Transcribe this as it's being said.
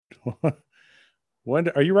When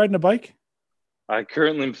are you riding a bike? I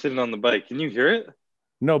currently am sitting on the bike. Can you hear it?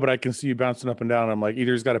 No, but I can see you bouncing up and down. I'm like,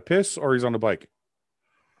 either he's got to piss or he's on the bike.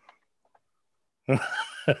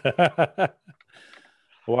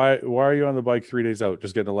 Why are you on the bike 3 days out?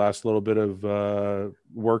 Just getting the last little bit of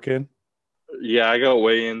work in? Yeah, I got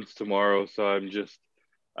weigh-ins tomorrow, so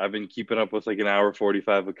I've been keeping up with like an hour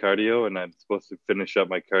 45 of cardio, and I'm supposed to finish up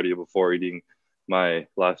my cardio before eating my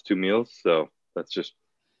last two meals. So that's just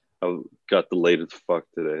I got the latest fuck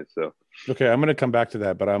today. So Okay, I'm gonna come back to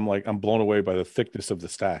that, but I'm blown away by the thickness of the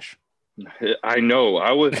stash. I know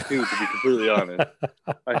I was too, to be completely honest.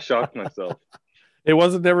 I shocked myself. It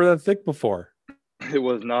wasn't never that thick before. It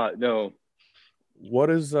was not. No, What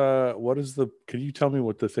is the can you tell me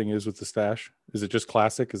what the thing is with the stash? Is it just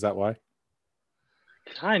classic? Is that why?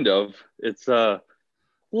 kind of. It's a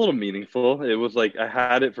little meaningful. It was like I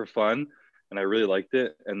had it for fun and I really liked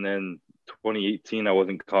it. And then 2018, I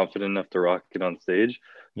wasn't confident enough to rock it on stage.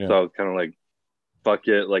 Yeah. So I was kind of like, fuck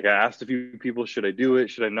it. Like I asked a few people, should I do it?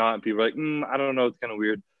 Should I not? And people were like, I don't know. It's kind of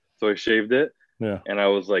weird. So I shaved it Yeah. and I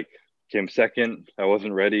was like, came second. I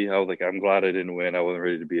wasn't ready. I was like, I'm glad I didn't win. I wasn't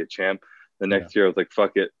ready to be a champ. The Yeah. next year, I was like,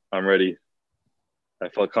 fuck it. I'm ready. I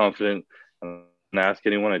felt confident. And ask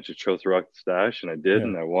anyone. I just chose to rock the stash, and I did, Yeah.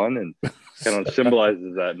 and I won, and kind of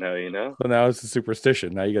symbolizes that now, you know. So now it's a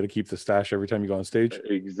superstition. Now you got to keep the stash every time you go on stage.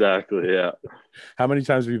 Exactly. Yeah. How many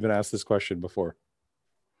times have you been asked this question before?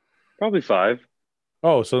 Probably five.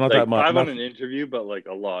 Oh, so not that Like much. five on Not. an interview, but like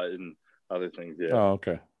a lot in other things. Yeah. Oh,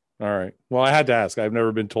 okay. All right. Well, I had to ask. I've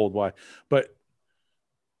never been told why, but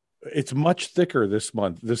it's much thicker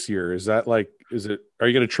this year. Is that like, is it, are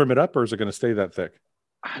you going to trim it up or is it going to stay that thick?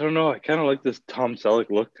 I don't know. I kind of like this Tom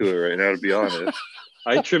Selleck look to it right now, to be honest.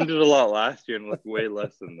 I trimmed it a lot last year and looked way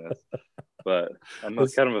less than this, but I'm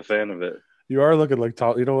That's, kind of a fan of it. you are looking like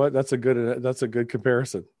tall. You know what? That's a good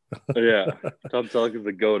comparison. Yeah. Tom Selleck is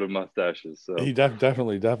the goat of mustaches. So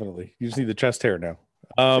Definitely. You just need the chest hair now.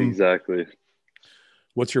 Um, exactly.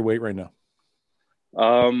 what's your weight right now?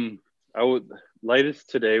 Um, I would lightest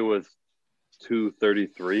today was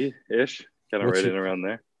 233 ish, kind of What's right your in around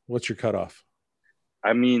there. what's your cutoff?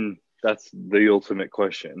 I mean, that's the ultimate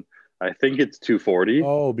question. I think it's 240,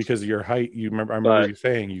 Oh, because of your height. I remember but you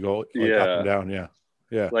saying you go like up and yeah, down. Yeah.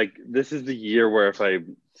 Yeah. like this is the year where if I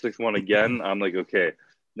 6'1" again, I'm like, okay,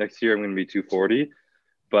 next year I'm going to be 240.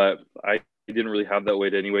 But I didn't really have that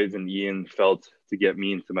weight anyways, and Ian felt to get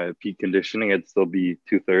me into my peak conditioning, it'd still be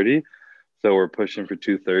 230. So we're pushing for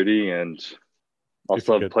 230, and I'll If you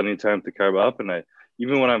still have could. plenty of time to carb up. And I,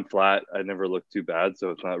 even when I'm flat, I never look too bad, so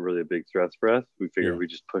it's not really a big stress for us. We figured Yeah. we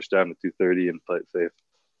just push down to 230 and play it safe.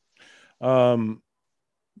 Um,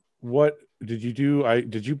 what did you do?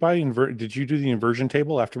 Did you do the inversion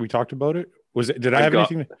table after we talked about it? I got did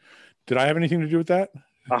I have anything to do with that?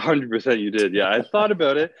 100% you did. Yeah, I thought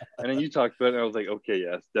about it, and then you talked about it, and I was like, okay,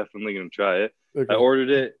 yes, definitely gonna try it. I Okay. ordered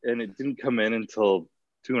it, and it didn't come in until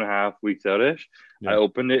 2.5 weeks out ish. I Yeah.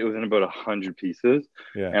 opened it; it was in about 100 pieces,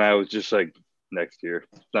 Yeah. and I was just like, next year,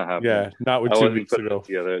 it's not happening. Yeah. Not with I two wasn't weeks putting ago. it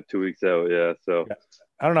together 2 weeks out. Yeah, so Yeah.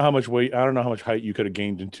 I don't know how much height you could have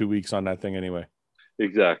gained in 2 weeks on that thing anyway.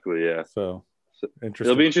 exactly, yeah. So So it'll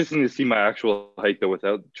interesting. be interesting to see my actual height though,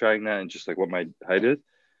 without trying that, and just like what my height is,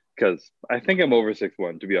 because I think I'm over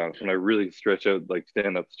 6'1", to be honest. When I really stretch out, like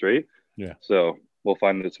stand up straight, Yeah. so we'll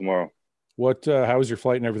find it tomorrow. How was your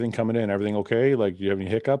flight and everything coming in? Everything okay? Like, do you have any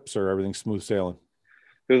hiccups or everything smooth sailing?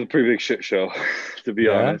 It was a pretty big shit show, to be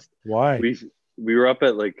Yeah. honest. Why? We were up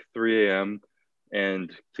at like 3 a.m.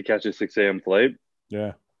 and to catch a 6 a.m. flight.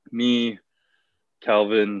 Yeah. Me,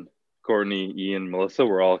 Calvin, Courtney, Ian, Melissa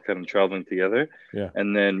were all kind of traveling together. Yeah.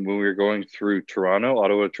 And then when we were going through Toronto,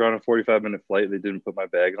 Ottawa, Toronto, 45-minute flight, they didn't put my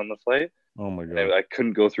bag on the flight. Oh my And God. I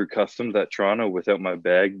couldn't go through customs at Toronto without my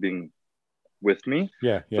bag being with me.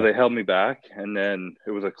 Yeah. So Yeah. they held me back. And then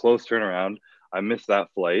it was a close turnaround. I missed that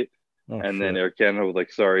flight. Oh And then shit. Air Canada was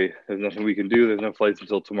like, sorry, there's nothing we can do. There's no flights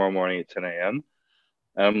until tomorrow morning at 10 a.m.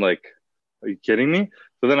 And I'm like, are you kidding me?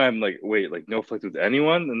 So then I'm like, wait, like no flights with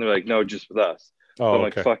anyone? And they're like, no, just with us. So I'm Oh,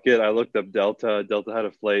 like, okay. fuck it. I looked up Delta. Delta had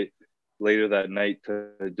a flight later that night to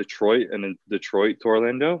Detroit and then Detroit to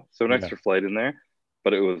Orlando. So an Yeah. extra flight in there,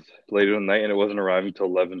 but it was later in the night and it wasn't arriving until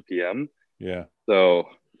 11 p.m. Yeah. So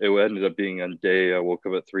it ended up being on day. I woke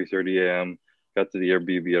up at 3:30 a.m., got to the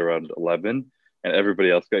Airbnb around 11, and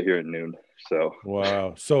everybody else got here at noon. So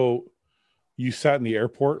Wow. So you sat in the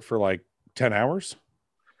airport for like 10 hours?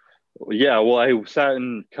 yeah, well, I sat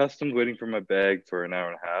in customs waiting for my bag for an hour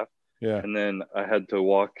and a half. Yeah. And then I had to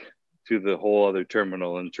walk to the whole other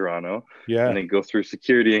terminal in Toronto and Yeah. then go through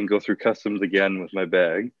security and go through customs again with my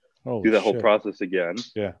bag. Holy do that whole shit. process again.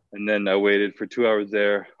 Yeah. And then I waited for 2 hours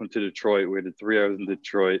there, went to Detroit, waited 3 hours in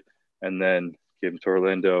Detroit, and then came to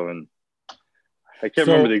Orlando. And I can't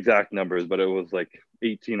remember the So, exact numbers, but it was like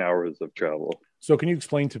 18 hours of travel. so can you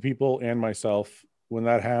explain to people and myself when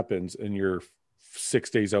that happens and you're 6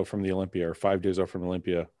 days out from the Olympia or 5 days out from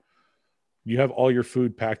Olympia, you have all your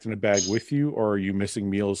food packed in a bag with you, or are you missing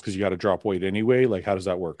meals because you got to drop weight anyway? Like, how does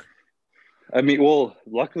that work? I mean, well,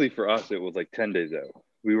 luckily for us, it was like 10 days out.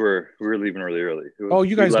 We were leaving really early. Oh,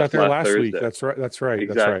 you We guys got left there last last week. Thursday. That's right. That's right.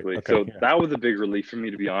 That's right. Exactly. Okay. So Yeah. that was a big relief for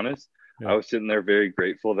me, to be honest. Yeah. I was sitting there very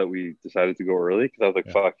grateful that we decided to go early because I was like,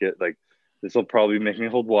 Yeah. fuck it. Like, this will probably make me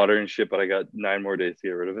hold water and shit, but I got 9 more days to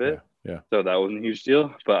get rid of Yeah. it. Yeah. So that wasn't a huge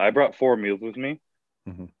deal. But I brought 4 meals with me.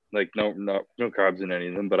 Mhm. Like, no carbs in any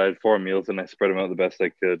of them, but I had 4 meals and I spread them out the best I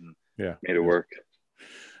could and Yeah. made it Yeah. work.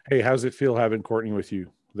 Hey, how's it feel having Courtney with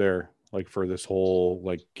you there? Like for this whole,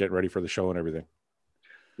 like getting ready for the show and everything?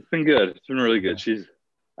 It's been good. It's been really good. Yeah.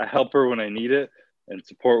 I help her when I need it and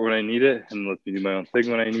support when I need it and let me do my own thing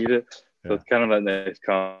when I need it. So Yeah. it's kind of that nice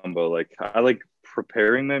combo. Like, I like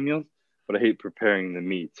preparing my meals, but I hate preparing the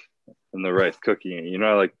meat and the rice, cooking it. You know,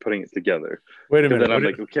 I like putting it together. Wait a Because minute. then I'm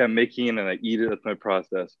like, okay, I'm making it and I eat it. That's my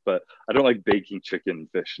process. But I don't like baking chicken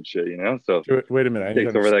and fish and shit, you know? So Wait a minute. it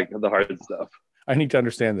takes over like the hard stuff. I need to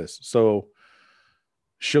understand this. So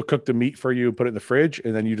she'll cook the meat for you, put it in the fridge,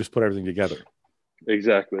 and then you just put everything together.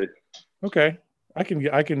 Exactly. Okay. I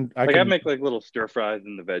can. I make like little stir fries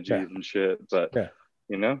and the veggies Yeah. and shit. But, Yeah.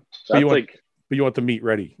 you know, But you that's want, like, but you want the meat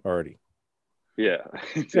ready already. yeah,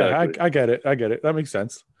 Yeah, exactly. I get it. I get it. That makes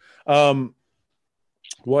sense.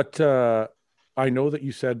 What I know that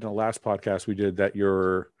you said in the last podcast we did that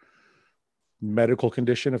your medical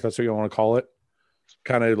condition, if that's what you want to call it,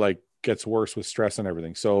 kind of like gets worse with stress and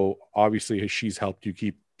everything. So obviously she's helped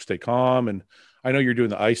you stay calm, and I know you're doing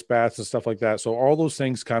the ice baths and stuff like that. So all those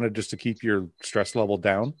things kind of just to keep your stress level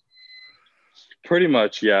down. Pretty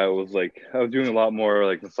much, yeah. It was like I was doing a lot more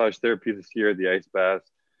like massage therapy this year, the ice bath,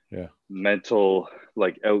 Yeah. mental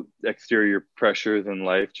like exterior pressures in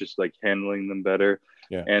life, just like handling them better.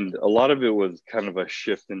 Yeah. And a lot of it was kind of a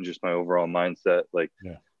shift in just my overall mindset. Like,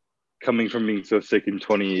 Yeah. coming from being so sick in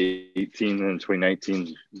 2018 and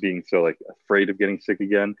 2019, being so like afraid of getting sick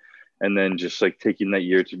again, and then just like taking that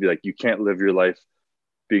year to be like, you can't live your life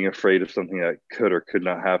being afraid of something that could or could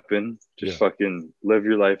not happen. Just fucking live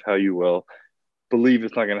your life how you will. Believe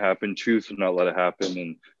it's not going to happen. Choose to not let it happen.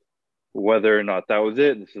 And whether or not that was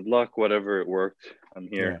it, this is luck, whatever, it worked. I'm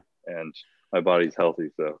here and my body's healthy.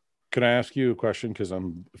 So Can I ask you a question? Because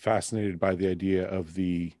I'm fascinated by the idea of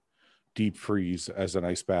the deep freeze as an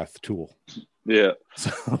ice bath tool. yeah.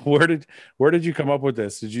 So where did you come up with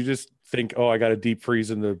this? Did you just think, oh, I got a deep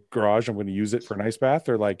freeze in the garage, I'm going to use it for an ice bath,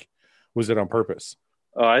 or like, was it on purpose?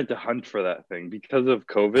 Oh, I had to hunt for that thing because of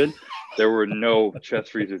COVID. There were no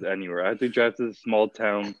chest freezers anywhere. I had to drive to the small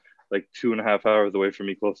town, like 2.5 hours away from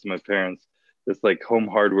me, close to my parents, this like home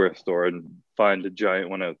hardware store, and find a giant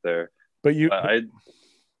one out there. But I'd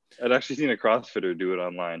actually seen a CrossFitter do it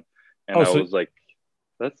online, and Oh, I so was like,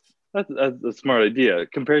 that's a smart idea.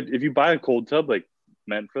 Compared, if you buy a cold tub like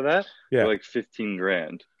meant for that, yeah, they're like 15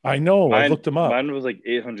 grand. I know. I looked them up. Mine was like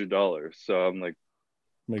 $800. So I'm like,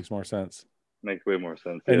 Makes more sense. makes way more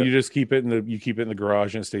sense. And Yeah. you just keep it in the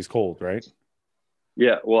garage and it stays cold, right?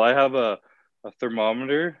 Yeah. Well, I have a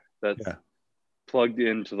thermometer that's Yeah. plugged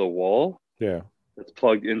into the wall. Yeah. That's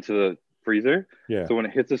plugged into the freezer. Yeah. So when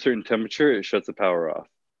it hits a certain temperature, it shuts the power off.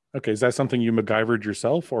 Okay. Is that something you MacGyvered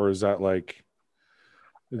yourself, or is that like,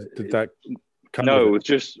 did that come No, with it it? was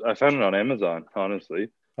just I found it on Amazon, honestly.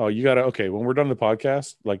 Oh, you gotta, okay. When we're done the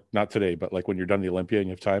podcast, like not today, but like when you're done the Olympia and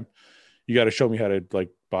you have time, you got to show me how to like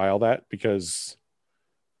buy all that, because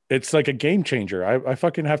it's like a game changer. I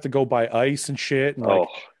fucking have to go buy ice and shit and like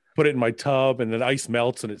put it in my tub, and then ice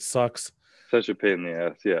melts and it sucks. Such a pain in the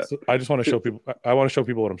ass. Yeah. So I just want to show people. I want to show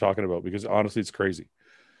people what I'm talking about, because honestly, it's crazy.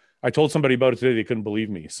 I told somebody about it today. They couldn't believe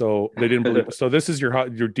me. So they didn't believe. So this is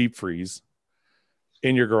your deep freeze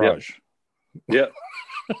in your garage. Yeah.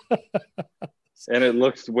 And it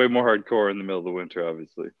looks way more hardcore in the middle of the winter,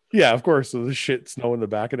 obviously. Yeah, of course. So the shit, snow in the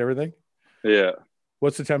back and everything. Yeah.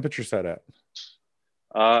 What's the temperature set at?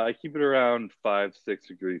 I keep it around 5-6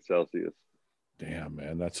 degrees Celsius. Damn,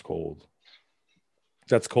 man, that's cold.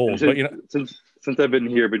 That's cold. Since, but you know, since I've been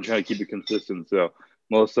here, I've been trying to keep it consistent. So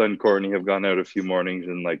Melissa and Courtney have gone out a few mornings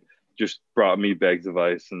and like just brought me bags of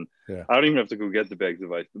ice, and I don't even have to go get the bags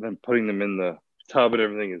of ice. But then putting them in the tub and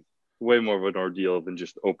everything is way more of an ordeal than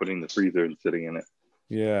just opening the freezer and sitting in it.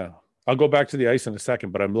 Yeah, I'll go back to the ice in a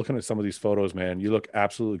second, but I'm looking at some of these photos, man. You look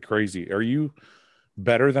absolutely crazy. Are you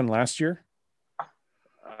better than last year?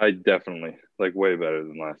 I definitely like way better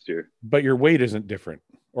than last year. But your weight isn't different,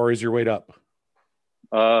 or is your weight up?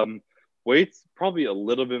 Um, Weight's probably a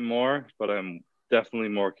little bit more, but I'm definitely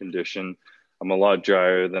more conditioned. I'm a lot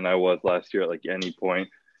drier than I was last year at like any point,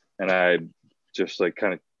 and I just like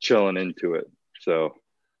kind of chilling into it. So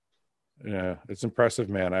Yeah, it's impressive,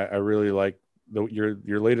 man. I really like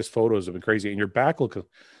your latest photos have been crazy, and your back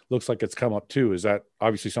looks like it's come up too. Is that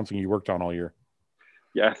obviously something you worked on all year?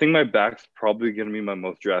 yeah, I think my back's probably going to be my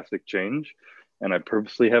most drastic change. And I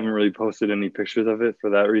purposely haven't really posted any pictures of it for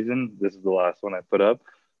that reason. This is the last one I put up.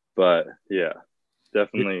 But yeah, Do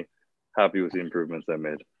definitely happy with the improvements I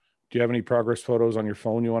made. you have any progress photos on your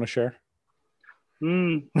phone you want to share?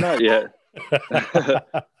 Not yet.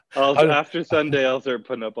 I, After Sunday, I'll start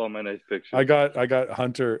putting up all my nice I pictures. got I got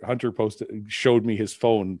Hunter posted showed me his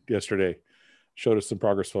phone yesterday, showed us some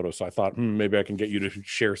progress photos. So I thought maybe I can get you to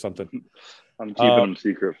share something. I'm keeping Uh, them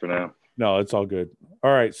secret for now. no, it's all good.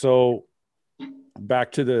 All right, so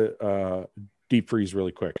back to the deep freeze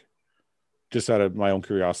really quick, just out of my own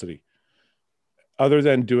curiosity. Other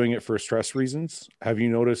than doing it for stress reasons, have you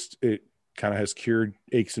noticed it kind of has cured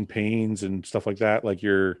aches and pains and stuff like that? Like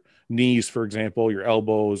your knees, for example, your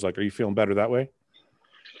elbows, like, are you feeling better that way?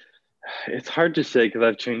 It's hard to say because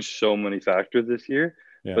I've changed so many factors this year.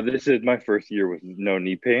 Yeah. But this is my first year with no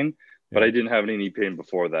knee pain, but Yeah. I didn't have any knee pain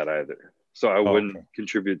before that either. So I Oh, okay. wouldn't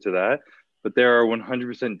contribute to that. But there are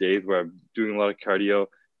 100% days where I'm doing a lot of cardio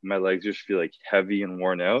and my legs just feel like heavy and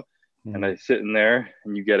worn out. And Mhm. I sit in there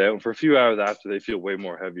and you get out. And for a few hours after, they feel way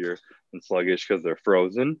more heavier and sluggish because they're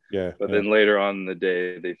frozen. Yeah. But Yeah. then later on in the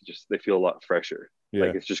day, they feel a lot fresher.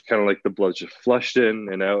 Like Yeah. it's just kind of like the blood's just flushed in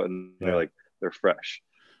and out, and Yeah. they're fresh.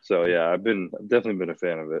 So yeah, I've definitely been a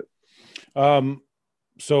fan of it. Um,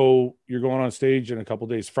 so you're going on stage in a couple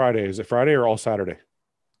days. Friday. Is it Friday or all Saturday?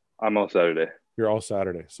 I'm all Saturday. You're all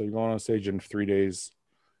Saturday. So you're going on stage in 3 days.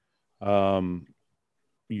 Um,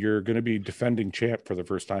 you're going to be defending champ for the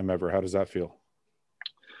first time ever. How does that feel?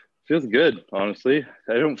 Feels good, honestly.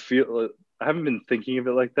 I haven't been thinking of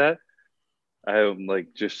it like that. I'm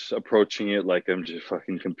like just approaching it like I'm just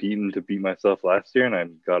fucking competing to beat myself last year, and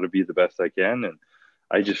I've got to be the best I can. And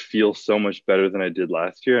I just feel so much better than I did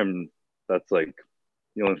last year. And that's like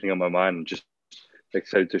the only thing on my mind. I'm just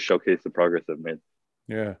excited to showcase the progress I've made.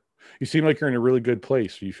 Yeah. You seem like you're in a really good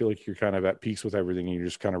place. You feel like you're kind of at peace with everything and you're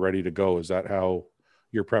just kind of ready to go. Is that how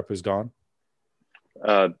your prep has gone?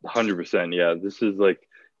 100%. Yeah. This is like,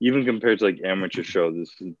 even compared to like amateur shows,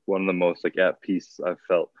 this is one of the most like at peace I've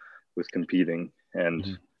felt with competing. And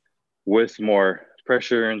Mm-hmm. with more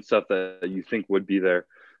pressure and stuff that you think would be there,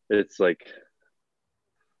 it's like,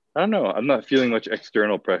 I don't know. I'm not feeling much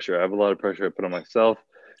external pressure. I have a lot of pressure I put on myself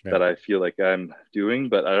Yeah. that I feel like I'm doing,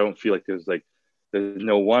 but I don't feel like there's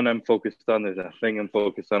no one I'm focused on. There's a thing I'm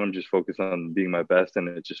focused on. I'm just focused on being my best, and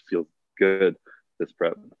it just feels good this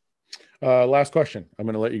prep. Last question. I'm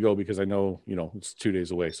going to let you go because I know, it's 2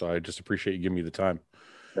 days away. So I just appreciate you giving me the time.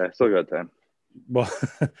 Yeah, I still got time. Well,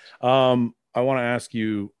 I want to ask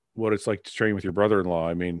you what it's like to train with your brother-in-law.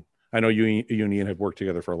 I mean, I know you and Ian have worked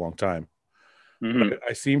together for a long time. Mm-hmm.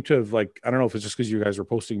 I seem to have I don't know if it's just because you guys were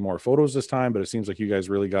posting more photos this time, but it seems like you guys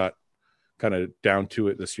really got kind of down to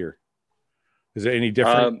it this year. Is it any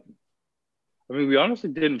different? I mean, we honestly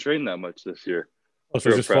didn't train that much this year. Oh, so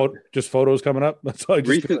just photos coming up. That's all I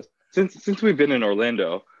just Recent since we've been in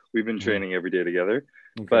Orlando, we've been training every day together.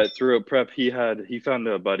 Okay. But throughout prep, he found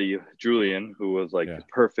a buddy, Julian, who was like the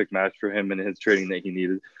perfect match for him and his training that he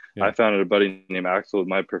needed. Yeah. I found a buddy named Axel with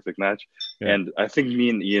my perfect match. Yeah. And I think me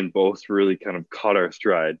and Ian both really kind of caught our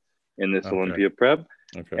stride in this Olympia prep.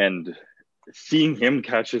 Okay. And seeing him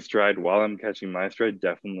catch his stride while I'm catching my stride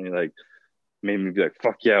definitely like made me be like,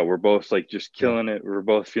 fuck yeah, we're both like just killing it. We're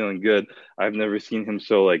both feeling good. I've never seen him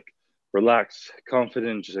so like relaxed,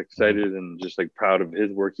 confident, just excited, and just like proud of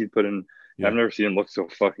his work he put in. Yeah. I've never seen him look so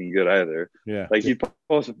fucking good either. Yeah. Like he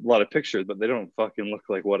posts a lot of pictures, but they don't fucking look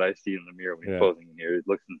like what I see in the mirror when he's posing in here. It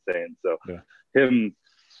looks insane. So him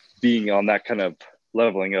being on that kind of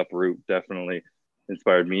leveling up route definitely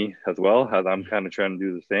inspired me as well, as I'm kind of trying to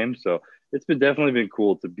do the same. So it's definitely been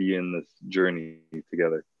cool to be in this journey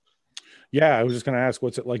together. Yeah, I was just going to ask,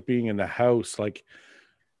 what's it like being in the house? Like,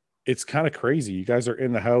 it's kind of crazy. You guys are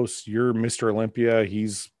in the house. You're Mr. Olympia.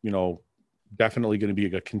 He's, definitely going to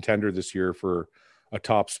be a contender this year for a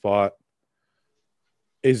top spot.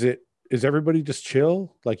 Is everybody just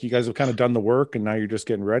chill? Like you guys have kind of done the work and now you're just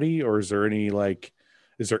getting ready? Or is there any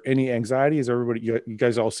anxiety? Is everybody, you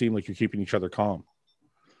guys all seem like you're keeping each other calm?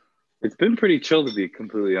 It's been pretty chill, to be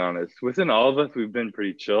completely honest. Within all of us, we've been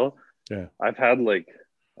pretty chill. Yeah. I've had like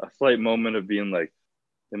a slight moment of being like,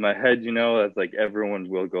 in my head, that's like everyone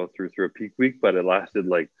will go through a peak week, but it lasted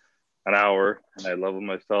like an hour, and I leveled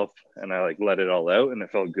myself, and I like let it all out, and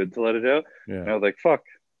it felt good to let it out. Yeah. And I was like, fuck,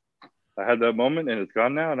 I had that moment, and it's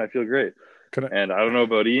gone now, and I feel great. And I don't know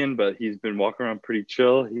about Ian, but he's been walking around pretty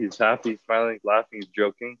chill. He's happy, smiling, laughing, he's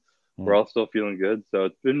joking. We're all still feeling good. So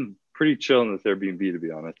it's been pretty chill in this Airbnb, to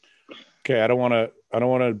be honest. Okay. I don't want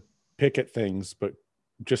to pick at things, but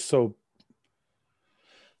just so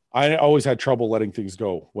I always had trouble letting things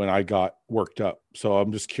go when I got worked up. So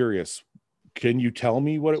I'm just curious. Can you tell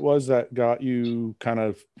me what it was that got you kind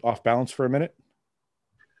of off balance for a minute?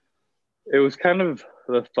 It was kind of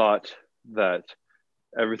the thought that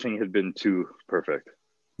everything had been too perfect.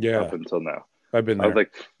 Yeah. Up until now. I've been there.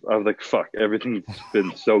 I was like, fuck, everything's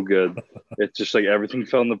been so good. It's just like everything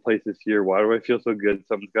fell into place this year. Why do I feel so good?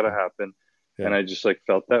 Something's got to happen. Yeah. And I just like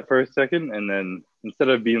felt that for a second. And then instead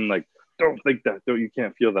of being like, don't think that, you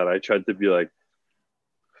can't feel that, I tried to be like,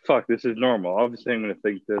 fuck, this is normal. Obviously, I'm going to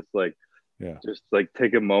think this, like, yeah, just like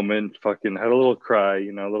take a moment, fucking had a little cry,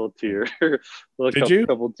 a little tear,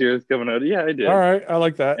 couple tears coming out. Yeah, I did. All right. I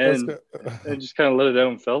like that. And I just kind of let it out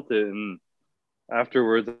and felt it. And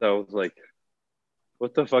afterwards, I was like,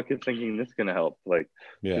 what the fuck is thinking this going to help? Like,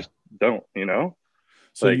 just don't,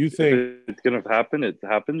 So like, you think it's going to happen, it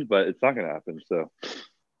happens, but it's not going to happen.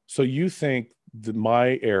 So you think that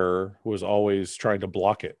my error was always trying to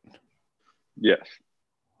block it? Yes.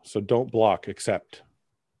 So don't block, accept.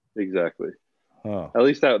 Exactly. At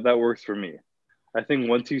least that works for me. I think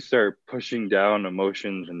once you start pushing down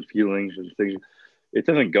emotions and feelings and things, it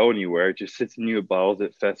doesn't go anywhere. It just sits in you, it bottles,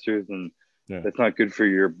 it festers, and that's not good for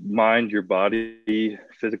your mind, your body,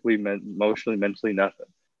 physically, emotionally, mentally, nothing.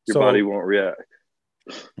 Your body won't react.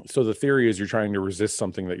 So the theory is you're trying to resist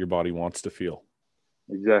something that your body wants to feel.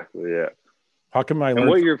 Exactly. Yeah. How come I learn? And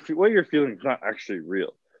what you're feeling is not actually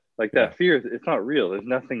real. Like that fear, it's not real. There's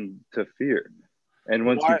nothing to fear. And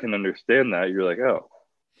once you can understand that, you're like, oh.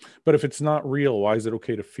 But if it's not real, why is it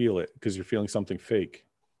okay to feel it? Because you're feeling something fake.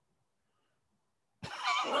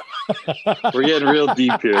 We're getting real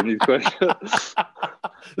deep here in these questions.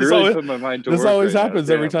 This always happens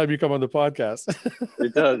every time you come on the podcast.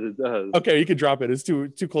 It does. Okay, you can drop it. It's too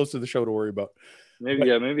close to the show to worry about.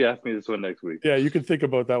 Maybe ask me this one next week. Yeah, you can think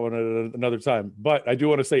about that one at another time. But I do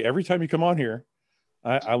want to say, every time you come on here,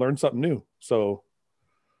 I learned something new. So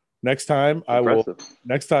next time I will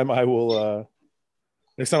next time I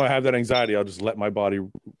have that anxiety, I'll just let my body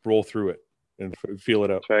roll through it and feel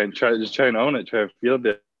it out. Try and own it. Try and feel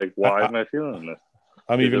it. Like, why am I feeling this?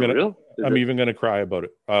 I'm even gonna cry about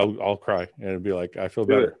it. I'll cry and it'll be like, I feel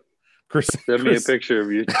better. Chris, send me a picture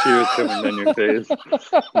of you, tears coming down your face.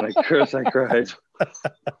 I'm like, Chris, I cried.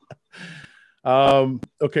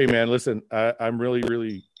 Okay, man. Listen, I'm really,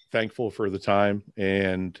 really thankful for the time,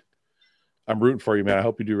 and I'm rooting for you, man. I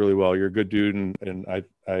hope you do really well. You're a good dude, and I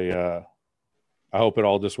hope it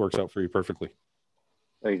all just works out for you perfectly.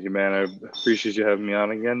 Thank you, man. I appreciate you having me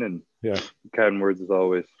on again, and kind words as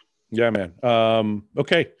always. Yeah, man.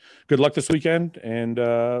 Okay. Good luck this weekend, and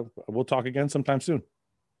we'll talk again sometime soon.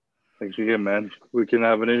 Thanks again, man. We can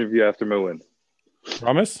have an interview after my win.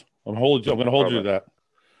 Promise? I'm going to hold you to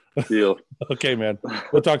that. Deal. Okay, man.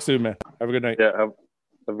 We'll talk soon, man. Have a good night. Yeah, have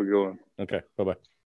a good one. Okay. Bye-bye.